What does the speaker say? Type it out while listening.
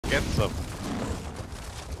Get some.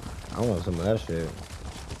 I want some of that shit.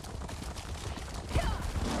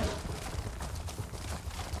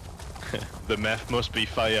 The meth must be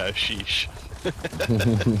fire, sheesh.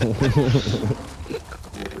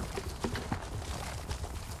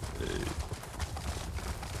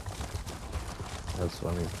 That's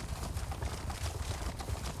funny.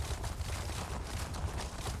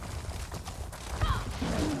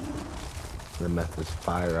 The meth is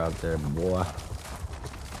fire out there, boy.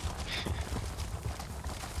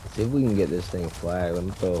 See if we can get this thing flagged. Let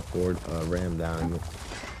me throw a Ford Ram down.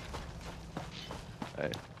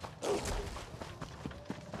 Hey.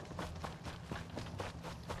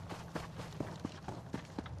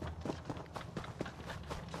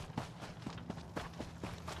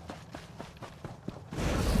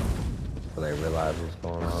 So they realize what's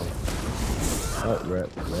going on. Oh, red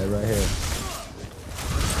right here.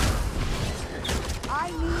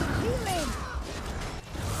 I need healing.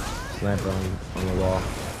 Sniper on the wall.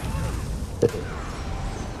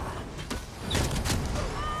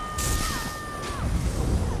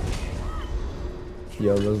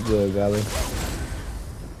 Yo, what's good, Golly?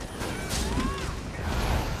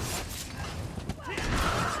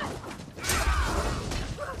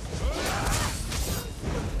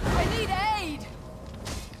 I need aid.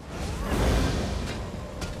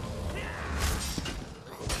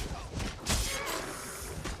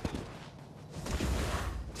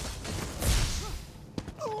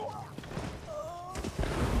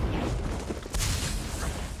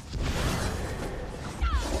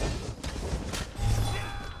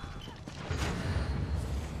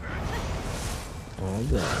 Oh,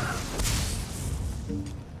 God.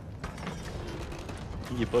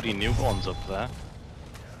 Your buddy Newborn's up there.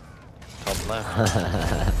 Top left.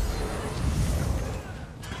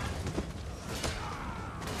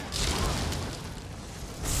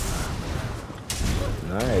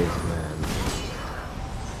 Nice, man.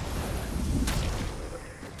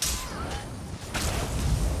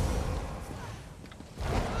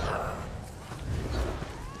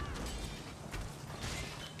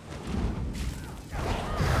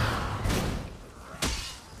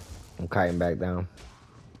 I'm kiting back down.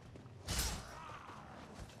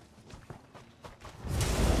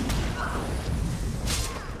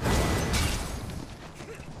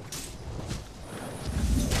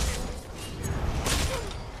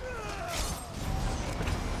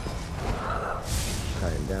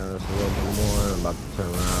 Kiting down just a little bit more. I'm about to turn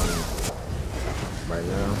around right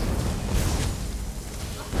now.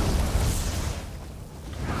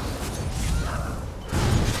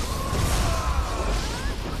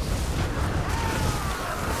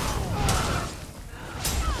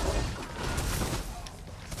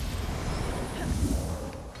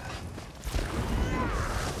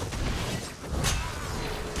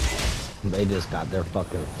 They just got their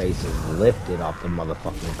fucking faces lifted off the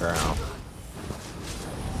motherfucking ground.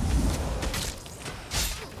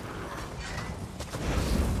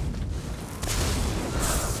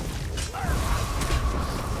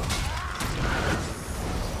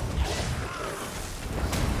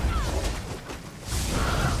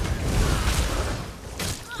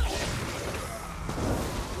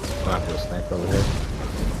 I have to snipe over here.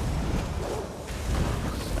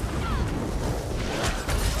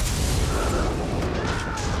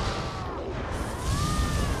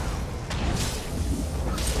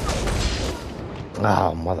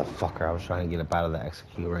 Oh, motherfucker. I was trying to get up out of the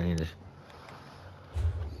execute range.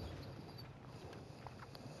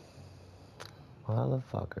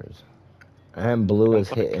 Motherfuckers. And blue is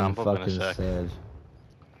hitting fucking Sedge.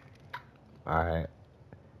 Alright.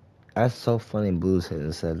 That's so funny, blue's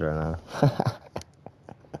hitting Sedge right now.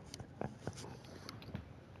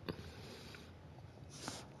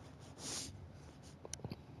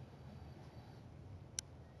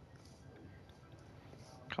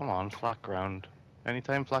 Come on, flat ground.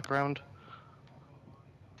 Anytime flat ground?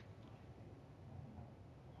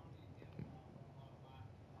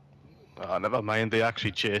 Oh, never mind, they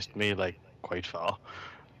actually chased me, like, quite far.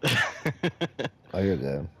 Oh, you're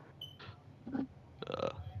good.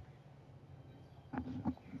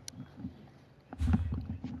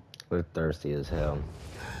 We're thirsty as hell.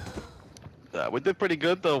 We did pretty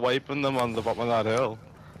good, though, wiping them on the bottom of that hill.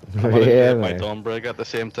 Yeah, my man. Dawnbreaker at the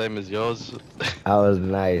same time as yours. That was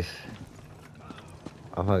nice.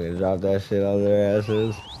 I fucking dropped that shit on their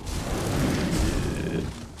asses.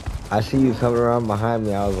 I see you coming around behind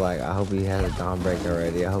me. I was like, I hope he has a Dawnbreaker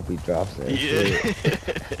already. I hope he drops that shit.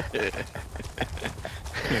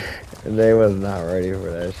 And they was not ready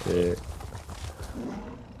for that shit.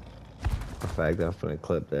 In fact, I'm finna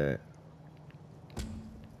clip that.